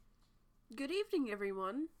Good evening,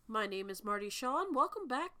 everyone. My name is Marty Shaw, and welcome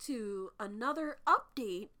back to another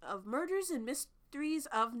update of Murders and Mysteries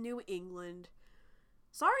of New England.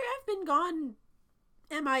 Sorry I've been gone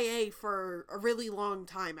MIA for a really long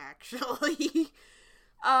time, actually.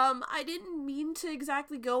 I didn't mean to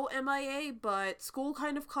exactly go MIA, but school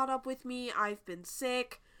kind of caught up with me. I've been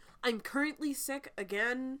sick. I'm currently sick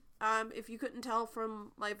again. If you couldn't tell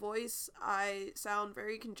from my voice, I sound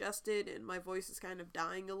very congested and my voice is kind of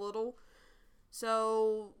dying a little.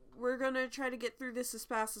 So we're gonna try to get through this as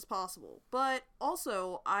fast as possible. But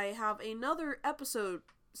also, I have another episode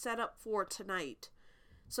set up for tonight.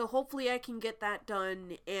 So hopefully I can get that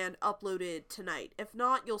done and uploaded tonight. If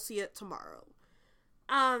not, you'll see it tomorrow.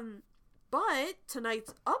 But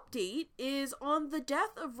tonight's update is on the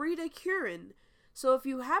Death of Rita Curran. So if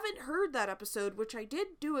you haven't heard that episode, which I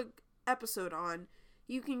did do an episode on,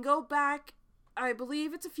 you can go back, I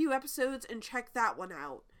believe it's a few episodes, and check that one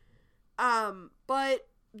out. But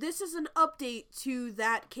this is an update to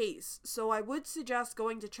that case, so I would suggest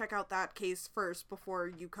going to check out that case first before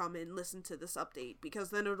you come and listen to this update,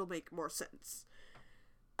 because then it'll make more sense.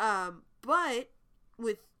 But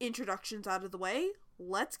with introductions out of the way,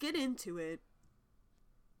 let's get into it.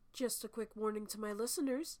 Just a quick warning to my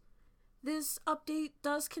listeners. This update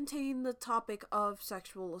does contain the topic of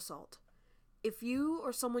sexual assault. If you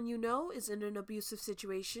or someone you know is in an abusive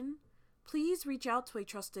situation, please reach out to a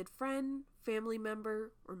trusted friend, family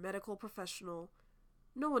member, or medical professional.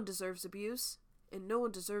 No one deserves abuse, and no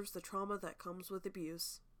one deserves the trauma that comes with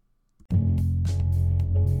abuse.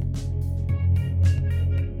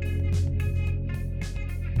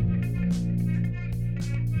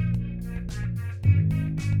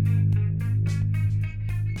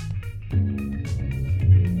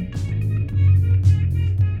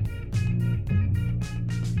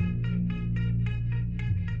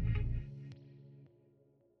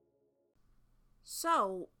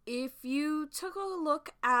 So, if you took a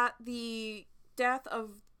look at the Death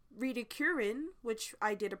of Rita Curran, which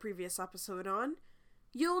I did a previous episode on,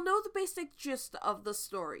 you'll know the basic gist of the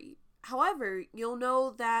story. However, you'll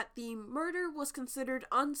know that the murder was considered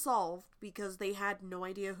unsolved because they had no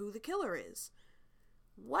idea who the killer is.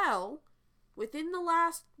 Well, within the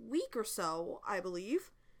last week or so, I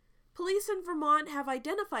believe, police in Vermont have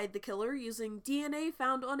identified the killer using DNA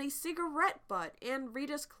found on a cigarette butt and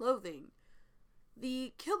Rita's clothing.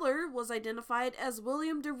 The killer was identified as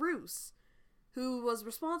William DeRoos, who was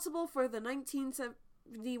responsible for the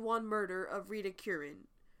 1971 murder of Rita Curran.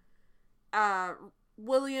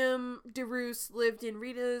 William DeRoos lived in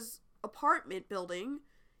Rita's apartment building.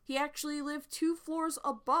 He actually lived 2 floors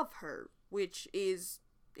above her, which is,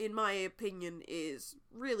 in my opinion, is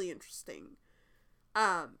really interesting.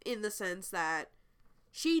 In the sense that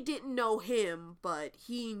she didn't know him, but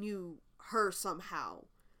he knew her somehow.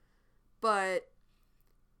 But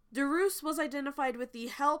DeRoos was identified with the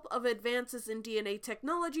help of advances in DNA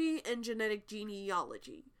technology and genetic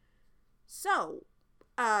genealogy. So,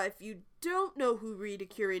 if you don't know who Rita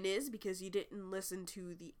Curran is because you didn't listen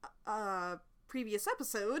to the previous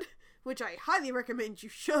episode, which I highly recommend you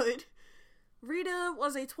should, Rita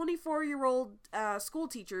was a 24-year-old school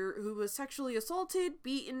teacher who was sexually assaulted,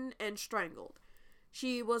 beaten, and strangled.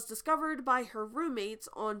 She was discovered by her roommates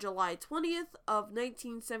on July 20th of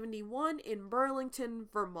 1971 in Burlington,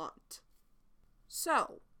 Vermont.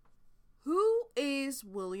 So, who is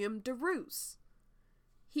William DeRoos?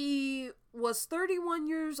 He was 31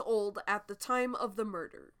 years old at the time of the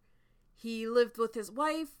murder. He lived with his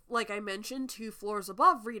wife, like I mentioned, 2 floors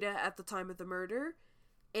above Rita at the time of the murder,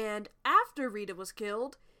 and after Rita was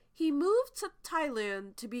killed, he moved to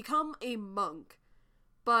Thailand to become a monk.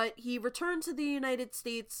 But he returned to the United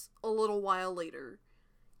States a little while later.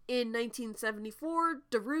 In 1974,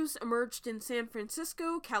 DeRoos emerged in San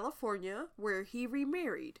Francisco, California, where he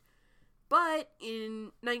remarried. But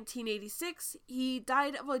in 1986, he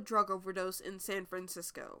died of a drug overdose in San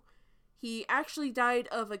Francisco. He actually died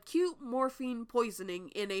of acute morphine poisoning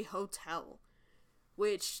in a hotel.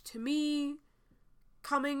 Which, to me,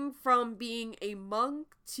 coming from being a monk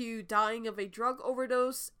to dying of a drug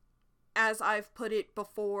overdose, as I've put it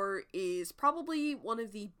before, is probably one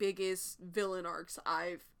of the biggest villain arcs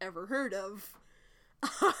I've ever heard of.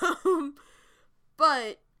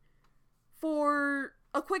 But for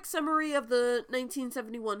a quick summary of the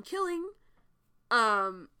 1971 killing,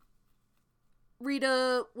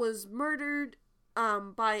 Rita was murdered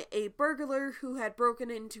by a burglar who had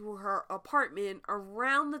broken into her apartment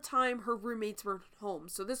around the time her roommates were home.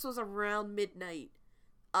 So this was around midnight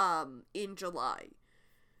in July.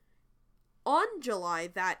 On July,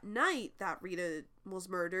 that night that Rita was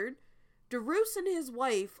murdered, DeRoos and his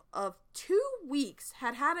wife of 2 weeks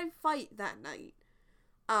had a fight that night.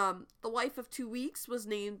 The wife of 2 weeks was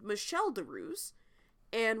named Michelle DeRoos,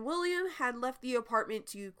 and William had left the apartment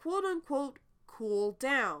to quote-unquote cool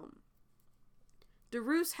down.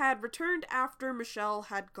 DeRoos had returned after Michelle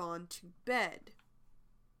had gone to bed.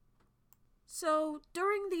 So,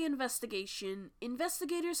 during the investigation,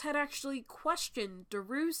 investigators had actually questioned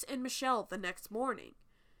DeRoos and Michelle the next morning.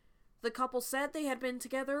 The couple said they had been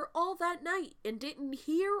together all that night and didn't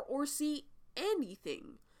hear or see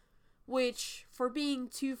anything, which, for being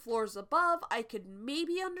 2 floors above, I could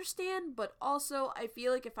maybe understand, but also I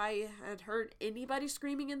feel like if I had heard anybody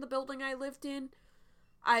screaming in the building I lived in,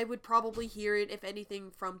 I would probably hear it, if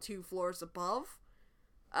anything, from 2 floors above.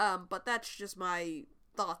 But that's just my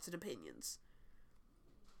thoughts and opinions.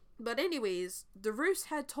 But anyways, DeRoos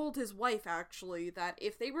had told his wife, actually, that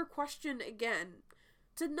if they were questioned again,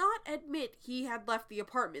 to not admit he had left the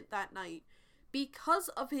apartment that night because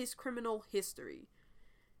of his criminal history.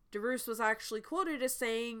 DeRoos was actually quoted as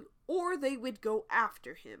saying, or they would go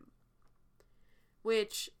after him.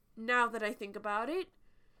 Which, now that I think about it,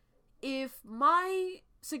 if my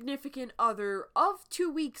significant other of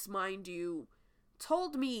 2 weeks, mind you,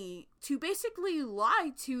 told me to basically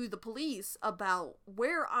lie to the police about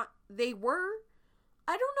where they were,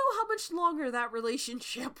 I don't know how much longer that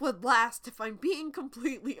relationship would last, if I'm being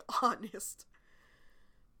completely honest.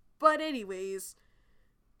 But anyways,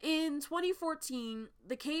 in 2014,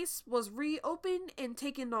 the case was reopened and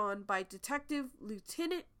taken on by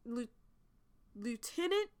Lieutenant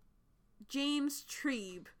James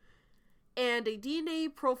Trebe, and a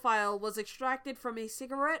DNA profile was extracted from a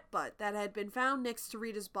cigarette butt that had been found next to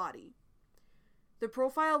Rita's body. The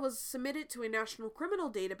profile was submitted to a national criminal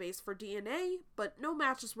database for DNA, but no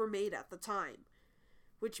matches were made at the time,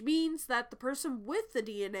 which means that the person with the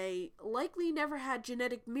DNA likely never had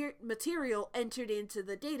genetic material entered into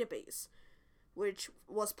the database, which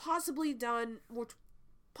possibly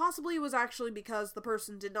was actually because the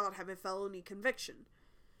person did not have a felony conviction.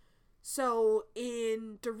 So,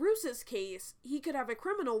 in DeRoos's case, he could have a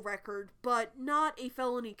criminal record, but not a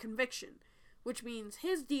felony conviction, which means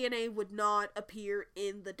his DNA would not appear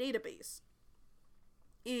in the database.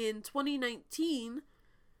 In 2019,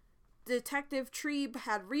 Detective Trebe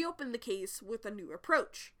had reopened the case with a new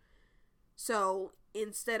approach. So,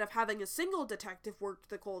 instead of having a single detective work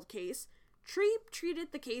the cold case, Trebe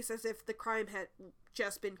treated the case as if the crime had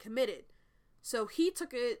just been committed. So he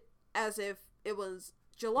took it as if it was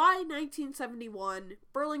July 1971,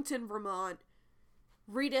 Burlington, Vermont.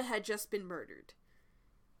 Rita had just been murdered.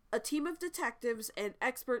 A team of detectives and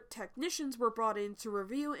expert technicians were brought in to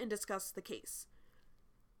review and discuss the case.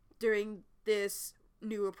 During this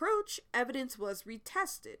new approach, evidence was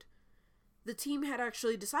retested. The team had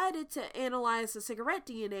actually decided to analyze the cigarette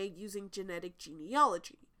DNA using genetic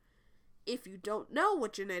genealogy. If you don't know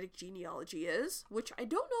what genetic genealogy is, which I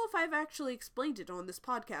don't know if I've actually explained it on this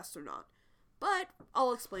podcast or not, but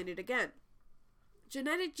I'll explain it again.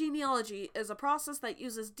 Genetic genealogy is a process that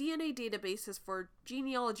uses DNA databases for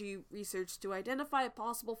genealogy research to identify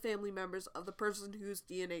possible family members of the person whose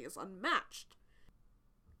DNA is unmatched.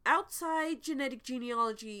 Outside genetic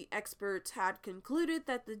genealogy experts had concluded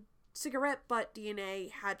that the cigarette butt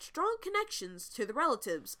DNA had strong connections to the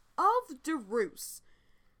relatives of DeRoos.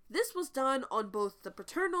 This was done on both the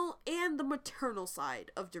paternal and the maternal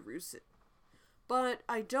side of DeRoos, but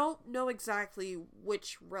I don't know exactly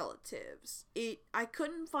which relatives. I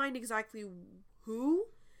couldn't find exactly who,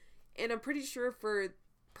 and I'm pretty sure for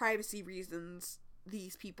privacy reasons,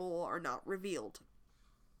 these people are not revealed.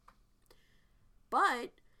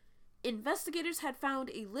 But investigators had found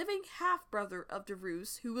a living half-brother of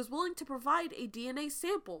DeRoos who was willing to provide a DNA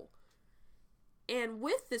sample. And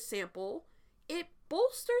with this sample, it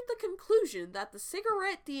bolstered the conclusion that the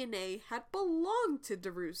cigarette DNA had belonged to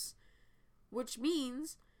DeRoos, which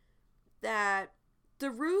means that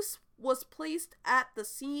DeRoos was placed at the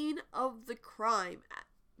scene of the crime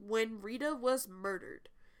when Rita was murdered.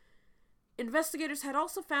 Investigators had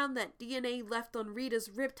also found that DNA left on Rita's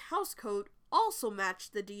ripped housecoat also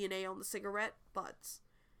matched the DNA on the cigarette butts.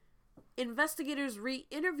 Investigators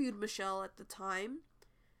re-interviewed Michelle at the time,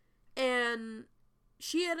 and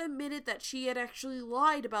she had admitted that she had actually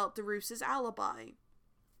lied about DeRoos' alibi.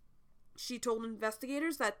 She told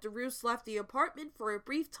investigators that DeRoos left the apartment for a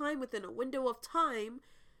brief time within a window of time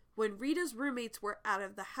when Rita's roommates were out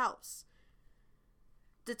of the house.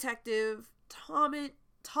 Detective Thomas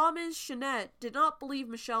Chanette did not believe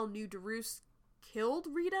Michelle knew DeRoos killed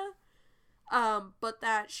Rita, but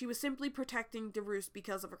that she was simply protecting DeRoos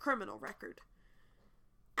because of a criminal record.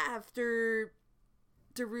 After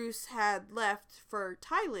DeRoos had left for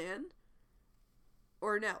Thailand,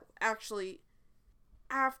 or no, actually,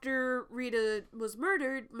 after Rita was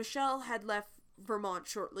murdered, Michelle had left Vermont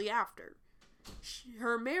shortly after.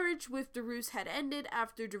 Her marriage with DeRoos had ended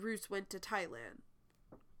after DeRoos went to Thailand.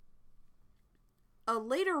 A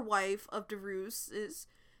later wife of DeRoos's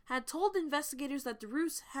had told investigators that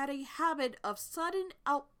DeRoos had a habit of sudden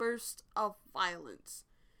outbursts of violence,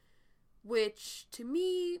 which to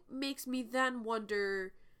me makes me then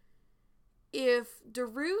wonder, if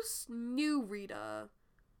DeRoos knew Rita,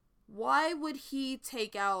 why would he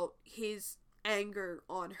take out his anger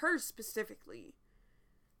on her specifically?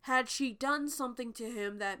 Had she done something to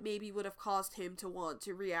him that maybe would have caused him to want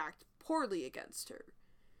to react poorly against her?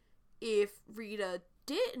 If Rita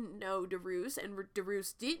didn't know DeRoos and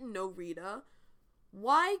DeRoos didn't know Rita,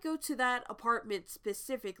 why go to that apartment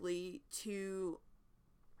specifically to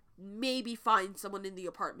maybe find someone in the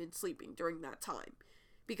apartment sleeping during that time?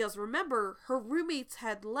 Because remember, her roommates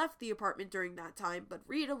had left the apartment during that time, but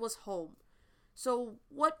Rita was home. So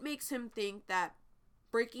what makes him think that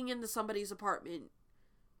breaking into somebody's apartment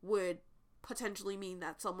would potentially mean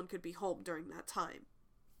that someone could be home during that time?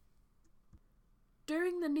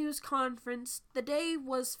 During the news conference, the day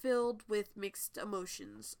was filled with mixed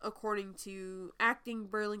emotions, according to acting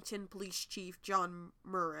Burlington Police Chief John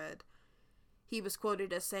Murad. He was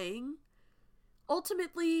quoted as saying,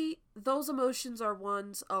 "Ultimately, those emotions are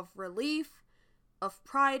ones of relief, of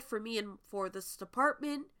pride for me and for this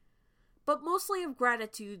department, but mostly of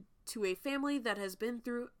gratitude to a family that has been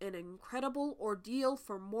through an incredible ordeal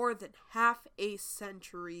for more than half a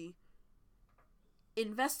century.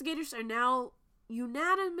 Investigators are now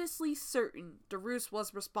unanimously certain DeRoos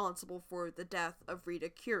was responsible for the death of Rita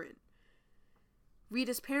Curran.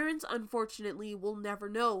 Rita's parents, unfortunately, will never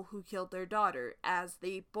know who killed their daughter, as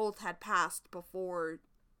they both had passed before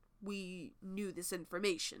we knew this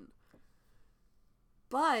information.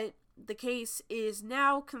 But the case is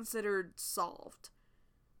now considered solved,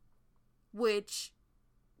 which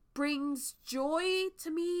brings joy to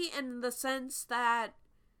me in the sense that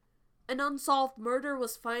an unsolved murder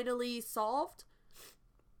was finally solved,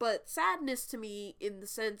 but sadness to me in the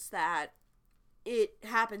sense that it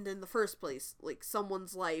happened in the first place. Like,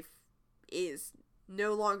 someone's life is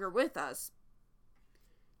no longer with us.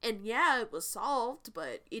 And yeah, it was solved,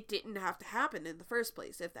 but it didn't have to happen in the first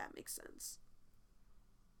place, if that makes sense.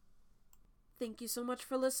 Thank you so much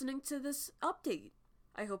for listening to this update.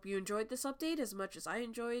 I hope you enjoyed this update as much as I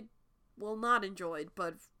enjoyed, well, not enjoyed,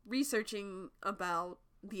 but researching about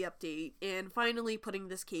the update and finally putting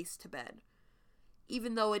this case to bed.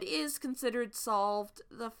 Even though it is considered solved,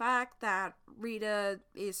 the fact that Rita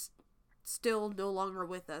is still no longer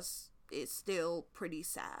with us is still pretty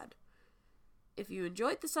sad. If you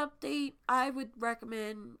enjoyed this update, I would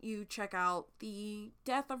recommend you check out the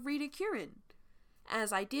Death of Rita Curran,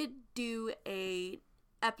 as I did do a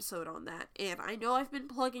episode on that, and I know I've been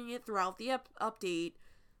plugging it throughout the update,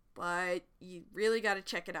 but you really gotta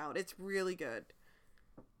check it out. It's really good.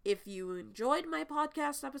 If you enjoyed my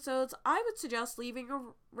podcast episodes, I would suggest leaving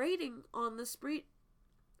a rating on the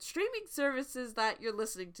streaming services that you're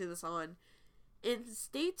listening to this on. And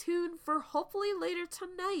stay tuned for hopefully later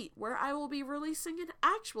tonight, where I will be releasing an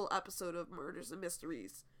actual episode of Murders and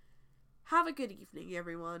Mysteries. Have a good evening,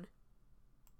 everyone.